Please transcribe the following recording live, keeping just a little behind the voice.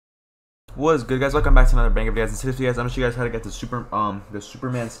What is good, guys? Welcome back to another banger video, guys. In today's video, guys, I'm gonna show you guys how to get the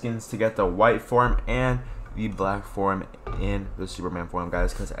Superman skins to get the white form and the black form in the Superman form,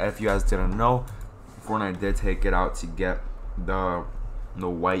 guys. Because if you guys didn't know, Fortnite did take it out to get the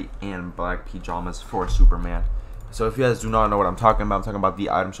white and black pajamas for Superman. So if you guys do not know what I'm talking about the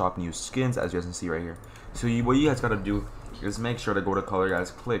item shop and use skins, as you guys can see right here. So what you guys gotta do is make sure to go to color,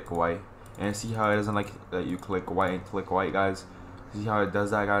 guys. Click white, and see how it doesn't like that you click white and click white, guys. See how it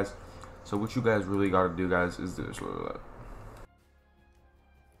does that, guys. So what you guys really gotta do, guys, is this.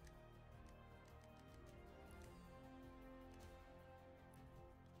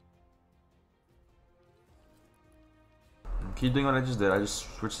 Keep doing what I just did. I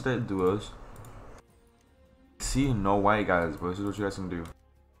just switched to the duos. See, no white, guys, but this is what you guys can do.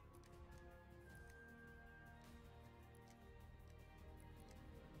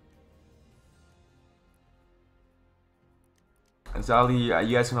 Exactly, you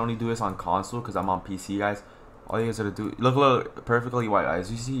guys can only do this on console because I'm on PC, guys. All you guys gotta do, look perfectly white,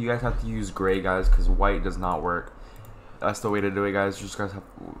 guys. You see, you guys have to use gray, guys, because white does not work. That's the way to do it, guys. You just guys have.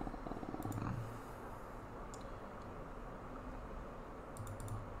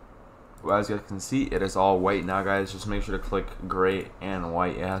 Well, as you guys can see, it is all white now, guys. Just make sure to click gray and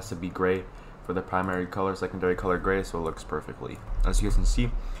white. It has to be gray for the primary color, secondary color gray, so it looks perfectly. As you guys can see,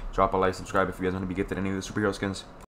 drop a like, subscribe if you guys want to be gifted any of the superhero skins.